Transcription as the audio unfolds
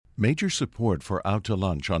Major support for Out to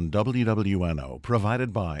Lunch on WWNO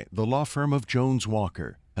provided by the law firm of Jones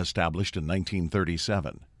Walker, established in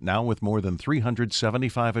 1937, now with more than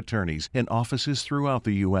 375 attorneys in offices throughout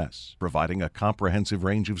the U.S., providing a comprehensive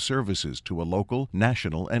range of services to a local,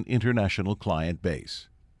 national, and international client base.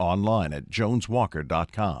 Online at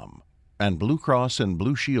joneswalker.com. And Blue Cross and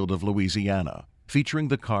Blue Shield of Louisiana, featuring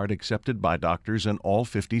the card accepted by doctors in all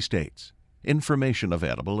 50 states. Information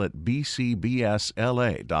available at bcbsla.com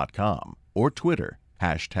or Twitter,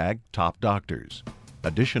 #TopDoctors.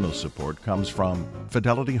 Additional support comes from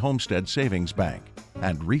Fidelity Homestead Savings Bank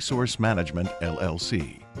and Resource Management,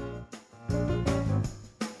 LLC.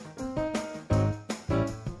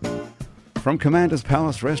 From Commander's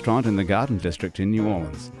Palace Restaurant in the Garden District in New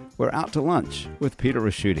Orleans, we're out to lunch with Peter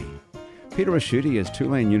Ricchiuti. Peter Ricchiuti is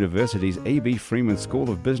Tulane University's A.B. Freeman School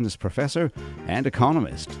of Business professor and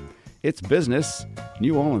economist. It's business,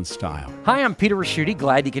 New Orleans style. Hi, I'm Peter Ricchiuti.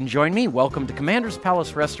 Glad you can join me. Welcome to Commander's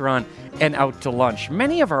Palace Restaurant and Out to Lunch.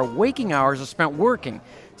 Many of our waking hours are spent working,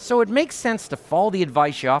 so it makes sense to follow the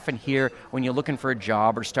advice you often hear when you're looking for a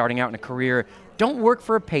job or starting out in a career. Don't work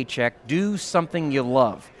for a paycheck. Do something you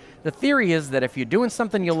love. The theory is that if you're doing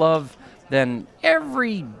something you love, then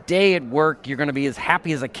every day at work you're going to be as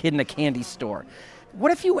happy as a kid in a candy store.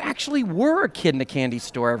 What if you actually were a kid in a candy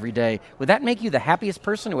store every day? Would that make you the happiest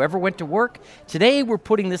person who ever went to work? Today, we're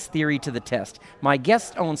putting this theory to the test. My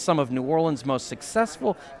guest owns some of New Orleans' most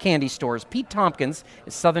successful candy stores. Pete Tompkins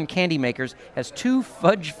is Southern Candy Makers, has 2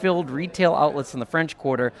 fudge-filled retail outlets in the French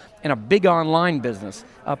Quarter, and a big online business.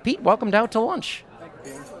 Pete, welcome to Out to Lunch.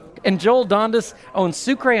 And Joel Dondas owns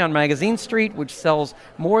Sucre on Magazine Street, which sells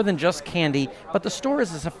more than just candy, but the store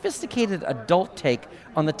is a sophisticated adult take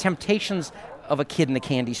on the temptations of a kid in a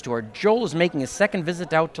candy store. Joel is making his second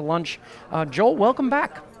visit Out to Lunch. Joel, welcome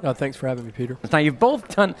back. Thanks for having me, Peter. Now, you've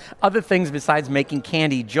both done other things besides making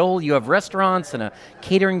candy. Joel, you have restaurants and a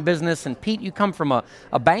catering business, and Pete, you come from a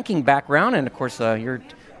banking background, and of course, you're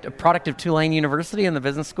a product of Tulane University and the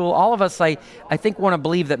business school. All of us, I think, want to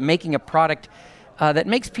believe that making a product that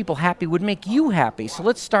makes people happy would make you happy. So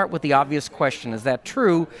let's start with the obvious question. Is that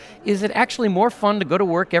true? Is it actually more fun to go to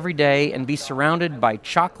work every day and be surrounded by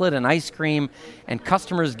chocolate and ice cream and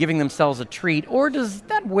customers giving themselves a treat? Or does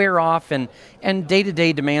that wear off and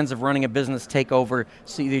day-to-day demands of running a business take over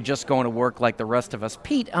so you're just going to work like the rest of us?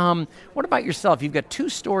 Pete, what about yourself? You've got 2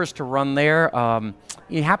 stores to run there.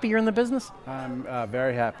 You happy you're in the business? I'm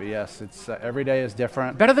very happy, yes. It's every day is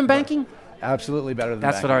different. Better than banking? Absolutely better than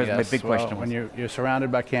That's banking. That's what yes. My big question was. When you're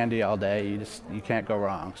surrounded by candy all day, you can't go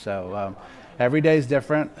wrong. So every day is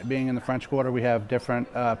different. Being in the French Quarter, we have different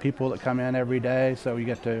people that come in every day, so you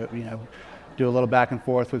get to do a little back and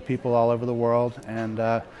forth with people all over the world. And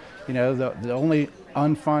the only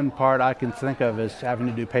unfun part I can think of is having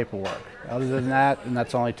to do paperwork. Other than that, and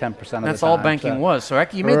that's only 10% of the time. That's all banking was. So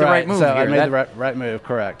you made the right move. So here. I made the right move,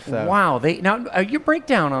 correct. So. Wow. Now your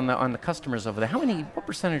breakdown on the customers over there. What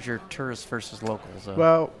percentage are tourists versus locals?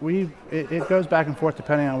 Well, it goes back and forth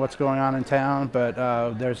depending on what's going on in town, but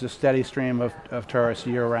there's a steady stream of tourists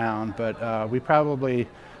year round. But we probably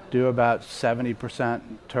do about 70%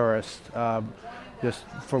 tourists. Just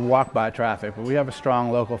for walk-by traffic, but we have a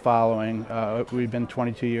strong local following. We've been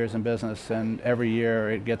 22 years in business, and every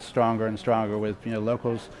year it gets stronger and stronger with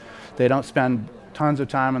locals. They don't spend tons of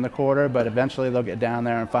time in the quarter, but eventually they'll get down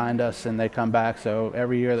there and find us, and they come back. So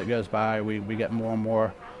every year that goes by, we get more and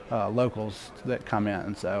more locals that come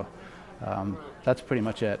in. So that's pretty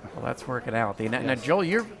much it. Well, that's working out. Now, Joel,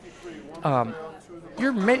 you're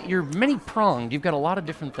many-pronged. You've got a lot of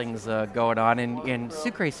different things going on, and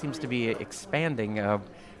Sucre seems to be expanding. How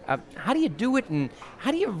do you do it, and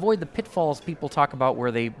how do you avoid the pitfalls people talk about where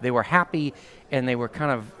they were happy and they were kind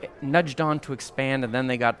of nudged on to expand and then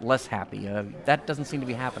they got less happy? That doesn't seem to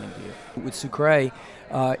be happening to you. With Sucre,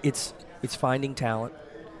 it's finding talent.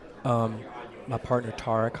 My partner,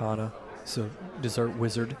 Tara Khanna, is a dessert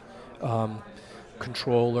wizard,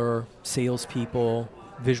 controller, salespeople,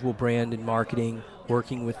 visual brand and marketing,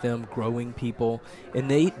 working with them, growing people, and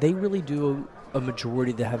they really do a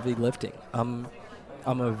majority of the heavy lifting. I'm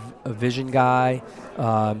a vision guy,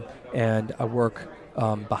 and I work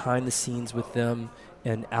behind the scenes with them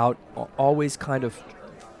and out, always kind of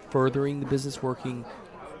furthering the business, working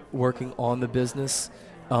on the business,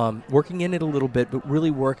 working in it a little bit, but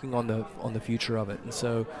really working on the future of it. And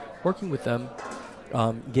so, working with them,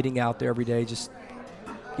 getting out there every day, just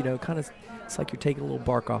kind of. It's like you're taking a little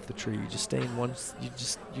bark off the tree. You just stay in one. You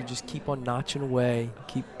just keep on notching away.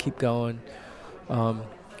 Keep going.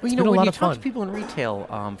 Well, been a when lot you of talk fun. to people in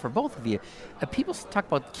retail, for both of you, people talk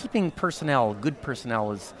about keeping personnel, good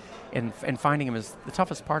personnel, and finding them is the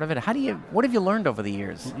toughest part of it. What have you learned over the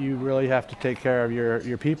years? You really have to take care of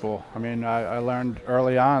your people. I mean, I learned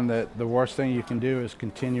early on that the worst thing you can do is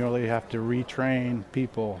continually have to retrain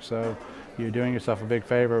people. So you're doing yourself a big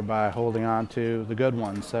favor by holding on to the good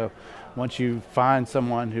ones. So once you find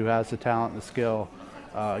someone who has the talent and the skill,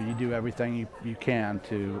 you do everything you can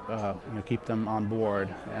to keep them on board.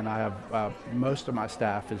 And I have most of my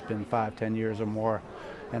staff has been 5-10 years or more,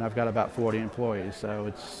 and I've got about 40 employees.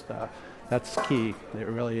 So that's key. It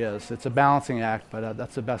really is. It's a balancing act, but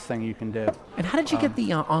that's the best thing you can do. And how did you get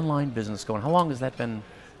the online business going? How long has that been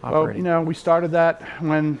Well, operating? we started that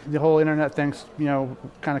when the whole internet thing,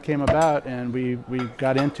 kind of came about, and we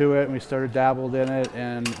got into it and we started dabbled in it,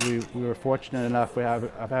 and we were fortunate enough. I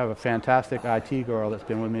have a fantastic IT girl that's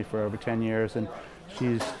been with me for over 10 years, and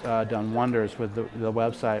she's done wonders with the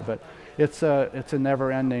website. But it's a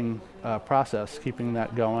never-ending process, keeping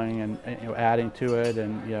that going and adding to it,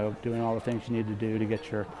 and doing all the things you need to do to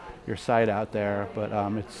get your site out there. But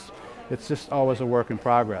it's just always a work in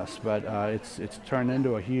progress, but it's turned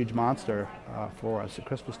into a huge monster for us at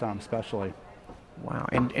Christmas time, especially. Wow.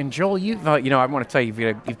 And Joel, you've I want to tell you,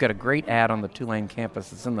 you've got a great ad on the Tulane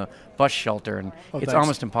campus. It's in the bus shelter, and it's thanks.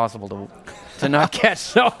 almost impossible to not catch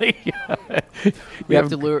Sully. We have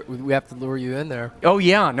to lure you in there. Oh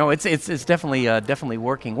yeah, no, it's definitely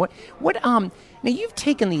working. What now you've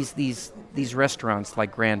taken these restaurants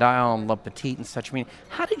like Grand Isle and Le Petit and such. I mean,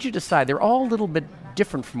 how did you decide? They're all a little bit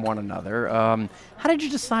different from one another. How did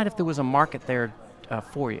you decide if there was a market there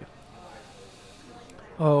for you?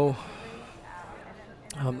 Oh,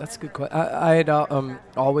 that's a good question. I had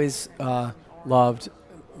always loved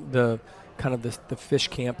the kind of the fish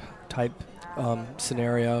camp type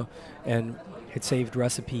scenario, and had saved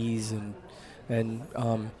recipes and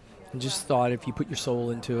just thought if you put your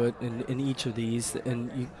soul into it in each of these,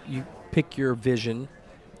 and you pick your vision,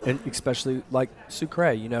 and especially like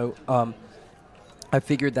Sucre, I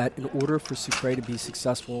figured that in order for Sucre to be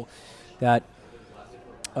successful, that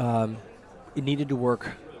it needed to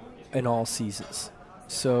work in all seasons.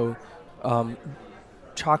 So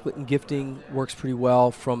chocolate and gifting works pretty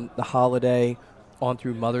well from the holiday on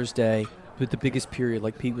through Mother's Day, but the biggest period,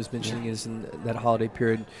 like Pete was mentioning, is in that holiday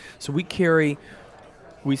period. So we carry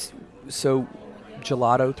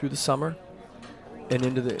gelato through the summer and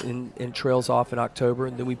and trails off in October,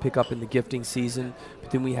 and then we pick up in the gifting season.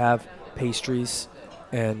 But then we have pastries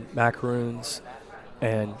and macaroons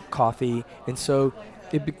and coffee, and so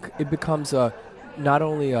it becomes not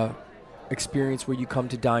only a experience where you come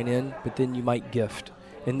to dine in, but then you might gift.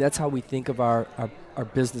 And that's how we think of our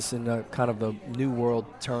business in a kind of the new world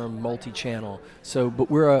term, multi-channel. So, but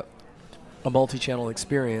we're a multi-channel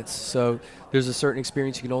experience. So there's a certain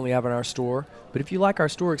experience you can only have in our store. But if you like our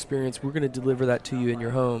store experience, we're going to deliver that to you in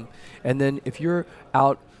your home. And then if you're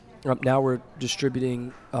out, now we're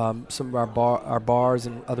distributing some of our bars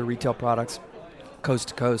and other retail products coast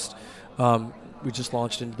to coast. We just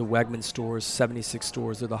launched into the Wegmans stores, 76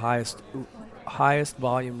 stores. They're the highest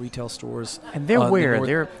volume retail stores. And they're where?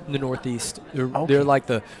 They're in the Northeast. Okay. They're like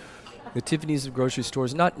the Tiffany's of grocery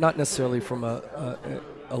stores, not necessarily from a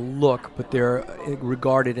look, but they're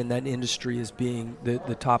regarded in that industry as being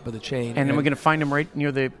the top of the chain. And then we're going to find them right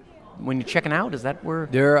near when you're checking out? Is that where?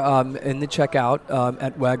 They're in the checkout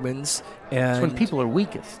at Wegmans. And That's when people are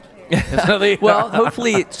weakest. Well,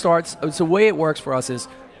 hopefully it starts. So the way it works for us is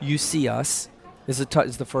you see us. Is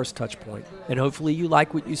the first touch point, and hopefully you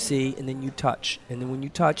like what you see, and then you touch, and then when you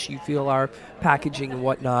touch, you feel our packaging and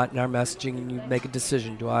whatnot, and our messaging, and you make a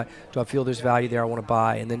decision. Do I feel there's value there? I want to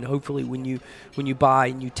buy, and then hopefully when you buy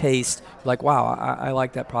and you taste, you're like, wow, I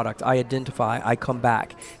like that product. I identify. I come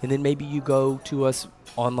back, and then maybe you go to us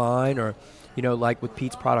online, or like with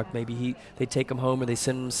Pete's product, maybe they take them home or they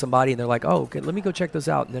send them to somebody, and they're like, oh, okay, let me go check those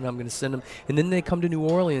out, and then I'm going to send them, and then they come to New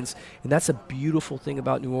Orleans, and that's a beautiful thing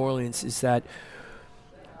about New Orleans is that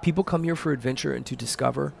people come here for adventure and to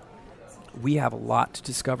discover. We have a lot to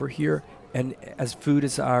discover here, and as food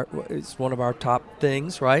is one of our top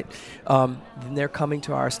things, right? Then they're coming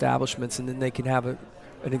to our establishments, and then they can have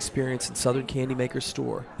an experience in Southern Candy Maker's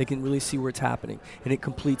store. They can really see where it's happening, and it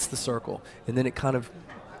completes the circle, and then it kind of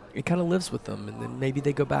lives with them, and then maybe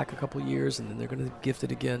they go back a couple of years, and then they're going to gift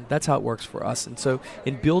it again. That's how it works for us. And so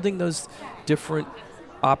in building those different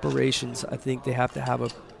operations, I think they have to have a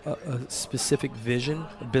specific vision,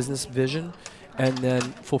 a business vision, and then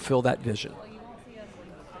fulfill that vision.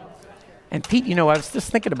 And Pete, I was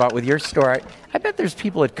just thinking about with your store, I bet there's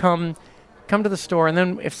people that come come to the store, and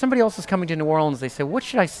then if somebody else is coming to New Orleans, they say, what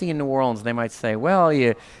should I see in New Orleans? They might say, well,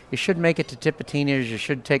 you should make it to Tipitina's, you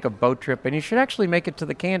should take a boat trip, and you should actually make it to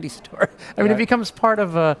the candy store. I mean, it becomes part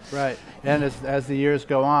of a... Right. And as the years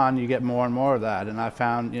go on, you get more and more of that. And I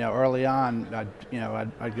found, early on,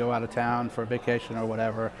 I'd go out of town for a vacation or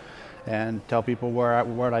whatever and tell people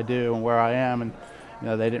what I do and where I am, and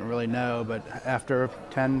they didn't really know. But after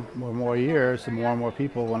 10 or more years, and more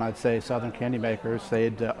people, when I'd say Southern Candy Makers,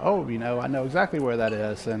 they'd, I know exactly where that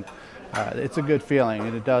is. And it's a good feeling,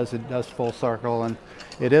 and it does full circle. And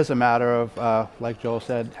it is a matter of, like Joel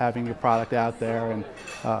said, having your product out there, and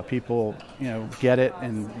people, get it,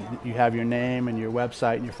 and you have your name and your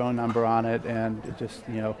website and your phone number on it, and it just,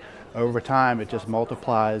 over time, it just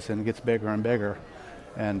multiplies and gets bigger and bigger.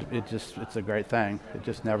 And it's a great thing. It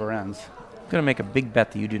just never ends. I'm going to make a big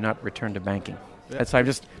bet that you do not return to banking. Yep. I'm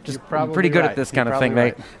just pretty good at this kind of thing.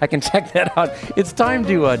 Right. I can check that out. It's time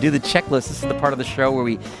to do the checklist. This is the part of the show where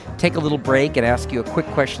we take a little break and ask you a quick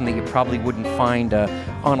question that you probably wouldn't find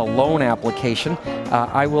on a loan application.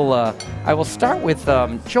 I will start with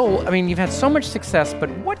Joel. I mean, you've had so much success, but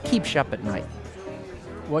what keeps you up at night?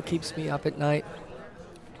 What keeps me up at night?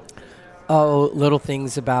 Oh, little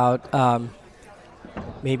things about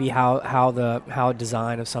maybe how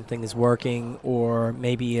design of something is working, or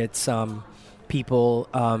maybe it's people.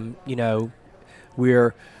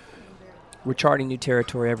 We're charting new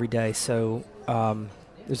territory every day, so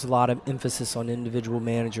there's a lot of emphasis on individual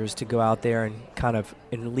managers to go out there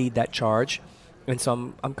and lead that charge. And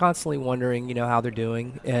so I'm constantly wondering, how they're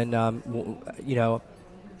doing, and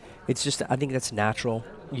it's just, I think that's natural.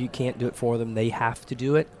 You can't do it for them; they have to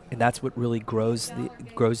do it, and that's what really grows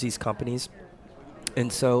these companies. And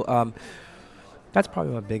so that's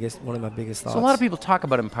probably one of my biggest thoughts. So a lot of people talk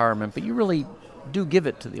about empowerment, but you really do give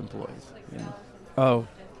it to the employees. Oh,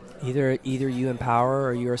 either you empower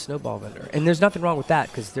or you're a snowball vendor. And there's nothing wrong with that,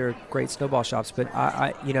 because they're great snowball shops. But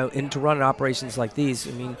and to run operations like these,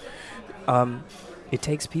 I mean, it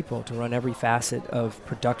takes people to run every facet of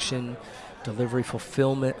production, delivery,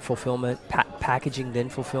 fulfillment, packaging, then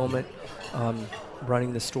fulfillment,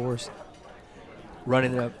 running the stores,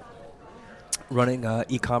 running a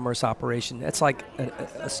e-commerce operation. That's like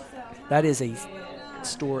that is a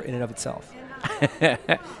store in and of itself.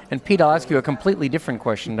 And Pete, I'll ask you a completely different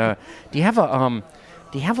question. Do you have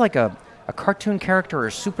a cartoon character or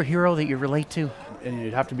a superhero that you relate to? And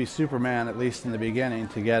you'd have to be Superman, at least in the beginning,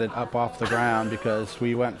 to get it up off the ground, because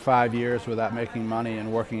we went 5 years without making money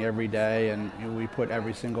and working every day, and we put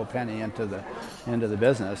every single penny into the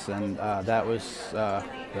business, and that was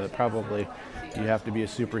probably, you have to be a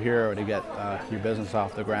superhero to get your business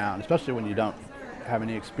off the ground, especially when you don't have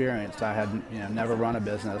any experience. I had never run a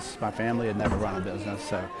business. My family had never run a business,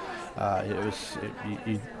 so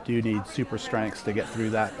you do need super strengths to get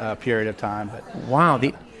through that period of time. But wow.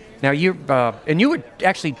 Now you were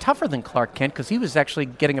actually tougher than Clark Kent, because he was actually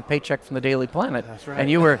getting a paycheck from the Daily Planet. That's right. And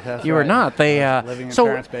you were not. They living in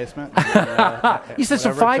parents' basement. You said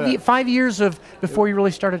so. 5 years before you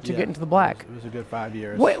really started to get into the black. It was a good 5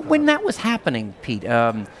 years. When that was happening, Pete,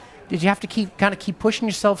 did you have to keep pushing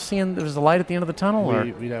yourself, seeing there was a light at the end of the tunnel?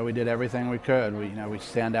 We did everything we could. We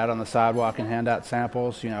stand out on the sidewalk and hand out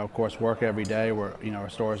samples. Of course, work every day. Our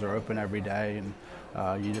stores are open every day, and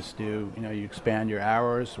you just do, you expand your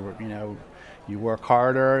hours, you work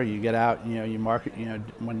harder, you get out, you market,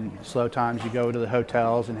 when slow times, you go to the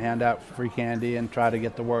hotels and hand out free candy and try to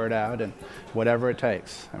get the word out, and whatever it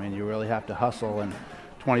takes. I mean, you really have to hustle, and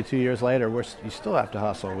 22 years later, you still have to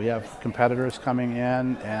hustle. We have competitors coming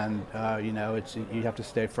in, and you have to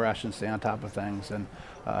stay fresh and stay on top of things, and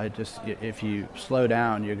if you slow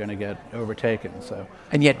down, you're going to get overtaken. So.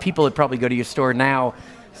 And yet people that probably go to your store now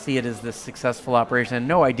see it as this successful operation and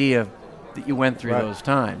no idea that you went through those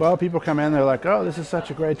times. Well, people come in, they're like, "Oh, this is such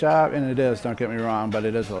a great job," and it is. Don't get me wrong, but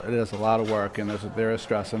it is a lot of work, and there is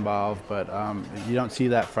stress involved. But you don't see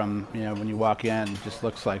that from when you walk in. It just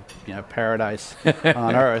looks like paradise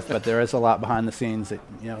on earth. But there is a lot behind the scenes that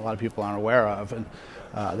a lot of people aren't aware of, and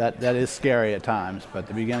that is scary at times. But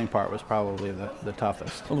the beginning part was probably the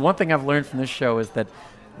toughest. Well, one thing I've learned from this show is that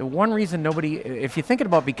the one reason if you're thinking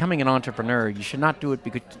about becoming an entrepreneur, you should not do it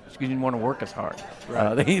because you didn't want to work as hard.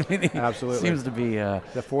 Right. Absolutely. Seems to be...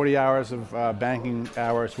 the 40 hours of banking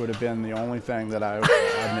hours would have been the only thing that I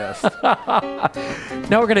missed.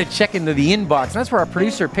 Now we're going to check into the inbox. And that's where our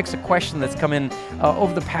producer picks a question that's come in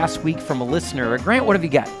over the past week from a listener. Grant, what have you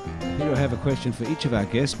got? Peter, I have a question for each of our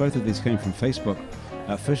guests. Both of these came from Facebook.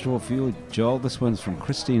 First of all, for you, Joel, this one's from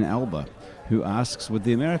Christine Alba, who asks, with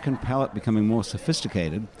the American palate becoming more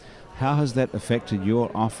sophisticated, how has that affected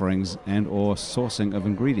your offerings and or sourcing of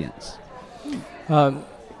ingredients?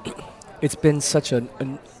 it's been such an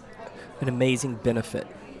amazing benefit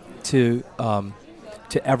to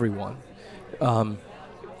everyone.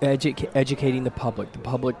 Educating the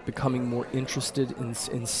public becoming more interested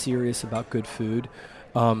and serious about good food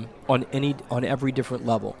on every different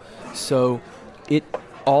level. So it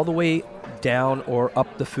all the way down or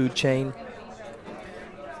up the food chain.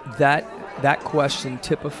 That question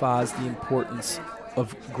typifies the importance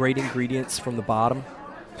of great ingredients from the bottom.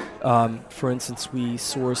 For instance, we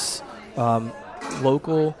source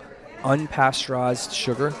local unpasteurized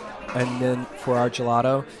sugar, and then for our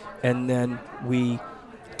gelato, and then we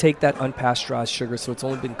take that unpasteurized sugar, so it's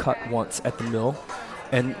only been cut once at the mill,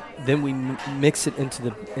 and then we mix it into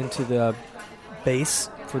the base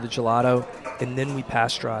for the gelato, and then we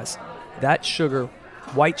pasteurize. That sugar,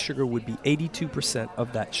 white sugar, would be 82%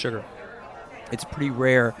 of that sugar. It's pretty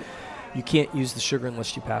rare. You can't use the sugar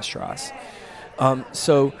unless you pasteurize.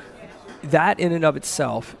 So that in and of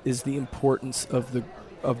itself is the importance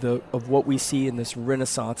of what we see in this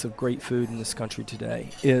renaissance of great food in this country today,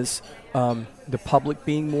 is the public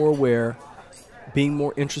being more aware, being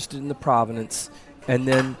more interested in the provenance, and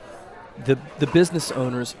then the business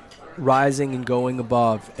owners rising and going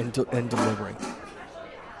above and delivering.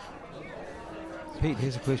 Pete,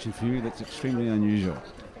 here's a question for you that's extremely unusual.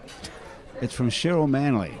 It's from Cheryl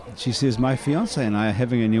Manley. She says, my fiance and I are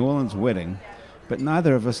having a New Orleans wedding, but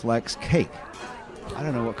neither of us likes cake. I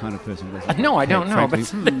don't know what kind of person does. No, I don't know.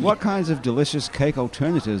 But what kinds of delicious cake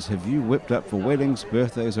alternatives have you whipped up for weddings,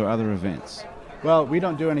 birthdays, or other events? Well, we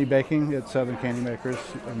don't do any baking at Southern Candy Makers.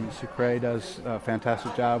 Sucre does a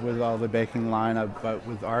fantastic job with all the baking lineup, but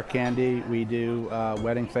with our candy, we do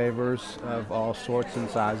wedding favors of all sorts and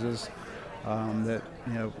sizes that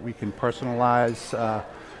we can personalize.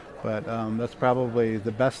 But that's probably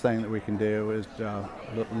the best thing that we can do is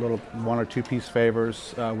little 1 or 2 piece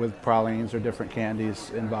favors with pralines or different candies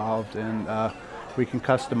involved, and we can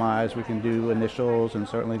customize. We can do initials, and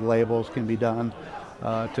certainly labels can be done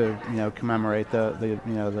to commemorate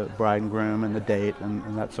the bride and groom and the date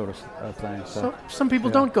and that sort of thing. So some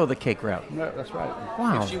people don't go the cake route. No, that's right.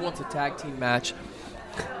 Wow. If she wants a tag team match,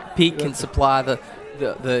 Pete can supply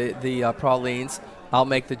the pralines. I'll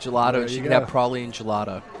make the gelato, and she can have praline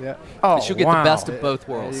gelato. Yeah. Oh, she'll get the best of both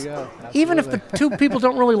worlds. There you go. Even if the two people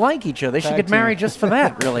don't really like each other, they should get married just for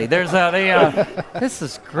that, really. There's this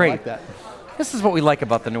is great. I like that. This is what we like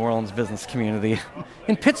about the New Orleans business community.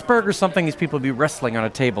 In Pittsburgh or something, these people would be wrestling on a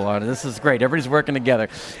table on it. This is great. Everybody's working together.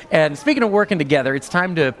 And speaking of working together, it's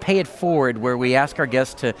time to pay it forward, where we ask our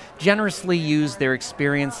guests to generously use their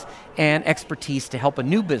experience and expertise to help a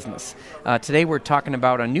new business. Today we're talking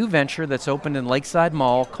about a new venture that's opened in Lakeside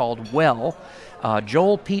Mall called Well.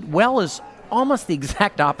 Joel, Pete, Well is almost the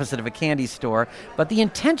exact opposite of a candy store, but the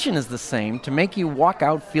intention is the same, to make you walk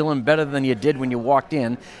out feeling better than you did when you walked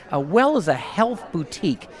in. Well is a health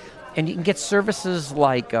boutique, and you can get services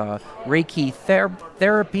like Reiki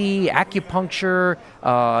therapy, acupuncture,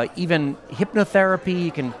 even hypnotherapy.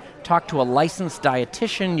 You can talk to a licensed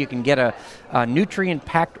dietitian. You can get a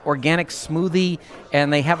nutrient-packed organic smoothie,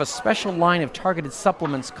 and they have a special line of targeted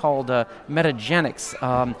supplements called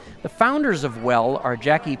Metagenics. The founders of Well are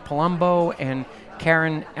Jackie Palumbo and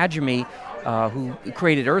Karen Adjemi, who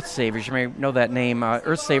created Earth Savers. You may know that name.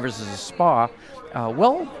 Earth Savers is a spa.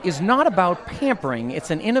 Well is not about pampering.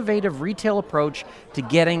 It's an innovative retail approach to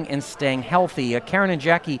getting and staying healthy. Karen and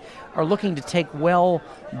Jackie are looking to take Well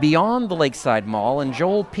beyond the Lakeside Mall. And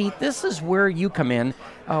Joel, Pete, this is where you come in.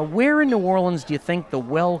 Where in New Orleans do you think the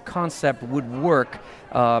Well concept would work?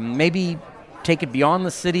 Maybe take it beyond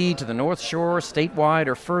the city to the North Shore, statewide,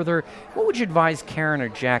 or further. What would you advise Karen or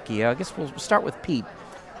Jackie? I guess we'll start with Pete.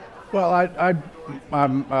 Well,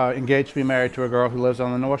 I'm engaged to be married to a girl who lives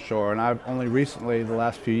on the North Shore, and I've only recently, the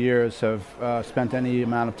last few years, have spent any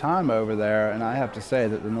amount of time over there. And I have to say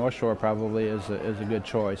that the North Shore probably is a good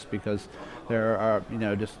choice, because there are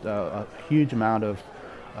just a huge amount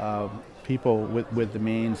of people with the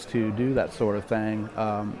means to do that sort of thing,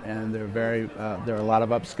 and there are a lot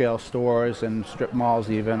of upscale stores, and strip malls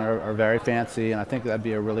even are very fancy, and I think that'd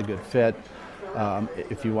be a really good fit.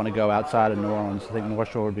 If you want to go outside of New Orleans, I think North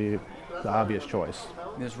Shore would be the obvious choice.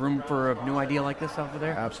 There's room for a new idea like this over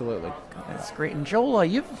there? Absolutely. That's great. And Joel,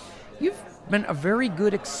 you've been a very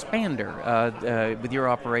good expander with your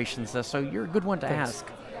operations, so you're a good one to ask.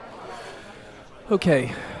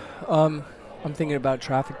 Okay. I'm thinking about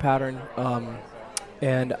traffic pattern,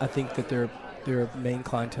 and I think that their main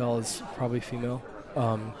clientele is probably female,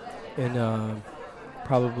 and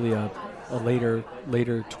probably a later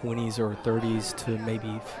 20s or 30s to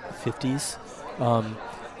maybe 50s,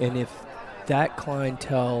 and if that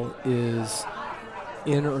clientele is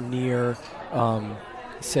in or near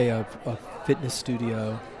say a fitness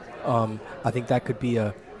studio, I think that could be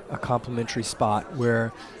a complimentary spot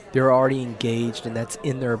where they're already engaged and that's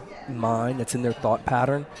in their mind, that's in their thought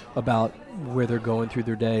pattern about where they're going through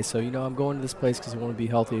their day. So, I'm going to this place because I want to be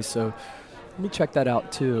healthy. So let me check that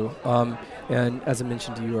out too. And as I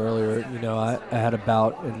mentioned to you earlier, I had a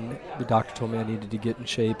bout and the doctor told me I needed to get in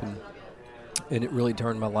shape, and it really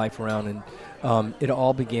turned my life around. And it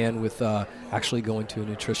all began with actually going to a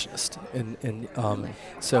nutritionist. And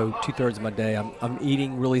so 2/3 of my day, I'm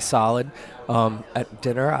eating really solid. At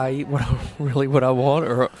dinner, I eat what I want,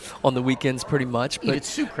 or on the weekends pretty much. But it's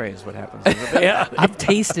Sucre is what happens. Yeah, I'm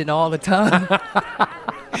tasting all the time.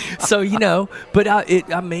 So, but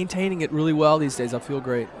I'm maintaining it really well these days. I feel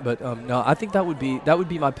great. But no, I think that would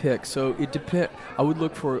be my pick. So it I would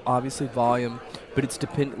look for obviously volume, but it's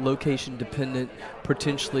location dependent,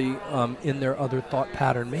 potentially in their other thought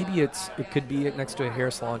pattern. Maybe it could be next to a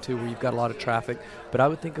hair salon too, where you've got a lot of traffic. But I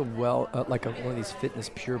would think of like one of these fitness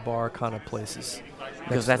Pure Barre kind of places,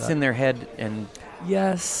 because that's in their head. And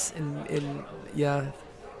yes, and yeah,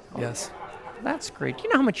 yes. That's great. Do you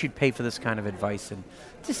know how much you'd pay for this kind of advice? And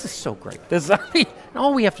this is so great.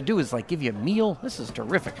 All we have to do is give you a meal. This is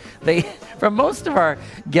terrific. For most of our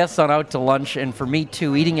guests on Out to Lunch, and for me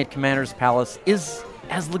too, eating at Commander's Palace is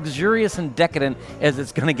as luxurious and decadent as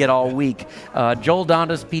it's going to get all week. Joel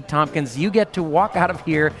Dondas, Pete Tompkins, you get to walk out of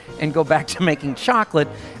here and go back to making chocolate.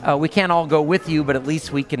 We can't all go with you, but at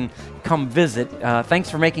least we can come visit.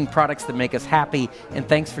 Thanks for making products that make us happy, and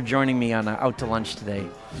thanks for joining me on Out to Lunch today.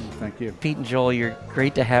 Thank you. Pete and Joel, you're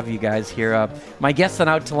great to have you guys here. My guests on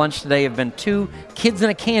Out to Lunch today have been two kids in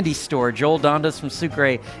a candy store, Joel Dondas from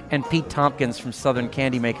Sucre and Pete Tompkins from Southern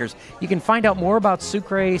Candy Makers. You can find out more about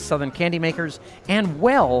Sucre, Southern Candy Makers, and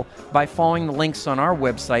Well by following the links on our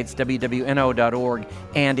websites, wwno.org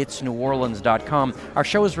and itsneworleans.com. Our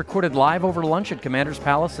show is recorded live over lunch at Commander's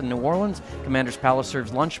Palace in New Orleans. Commander's Palace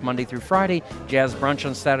serves lunch Monday through Friday, jazz brunch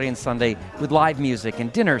on Saturday and Sunday with live music,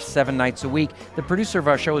 and dinner 7 nights a week. The producer of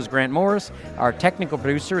our show is Grant Morris. Our technical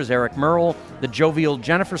producer is Eric Merle. The jovial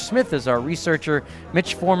Jennifer Smith is our researcher.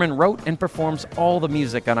 Mitch Foreman wrote and performs all the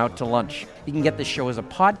music on Out to Lunch. You can get this show as a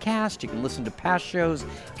podcast, you can listen to past shows,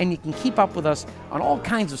 and you can keep up with us on all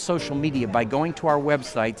kinds of social media by going to our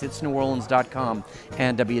websites, itsneworleans.com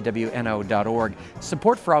and wwno.org.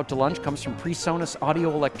 Support for Out to Lunch comes from PreSonus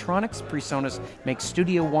Audio Electronics. PreSonus makes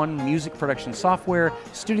Studio One music production software,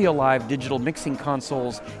 Studio Live digital mixing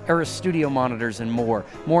consoles, Era Studio monitors, and more.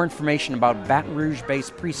 More information about Baton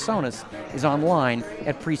Rouge-based PreSonus is online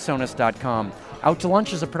at presonus.com. Out to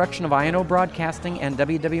Lunch is a production of INO Broadcasting and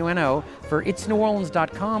WWNO for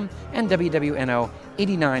itsneworleans.com and WWNO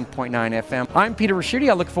 89.9 FM. I'm Peter Ricchiuti.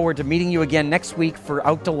 I look forward to meeting you again next week for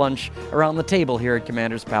Out to Lunch around the table here at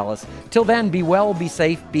Commander's Palace. Till then, be well, be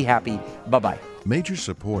safe, be happy. Bye-bye. Major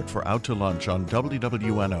support for Out to Lunch on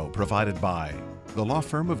WWNO provided by the law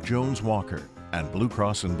firm of Jones Walker and Blue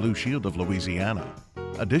Cross and Blue Shield of Louisiana.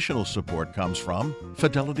 Additional support comes from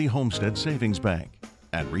Fidelity Homestead Savings Bank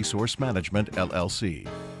and Resource Management, LLC.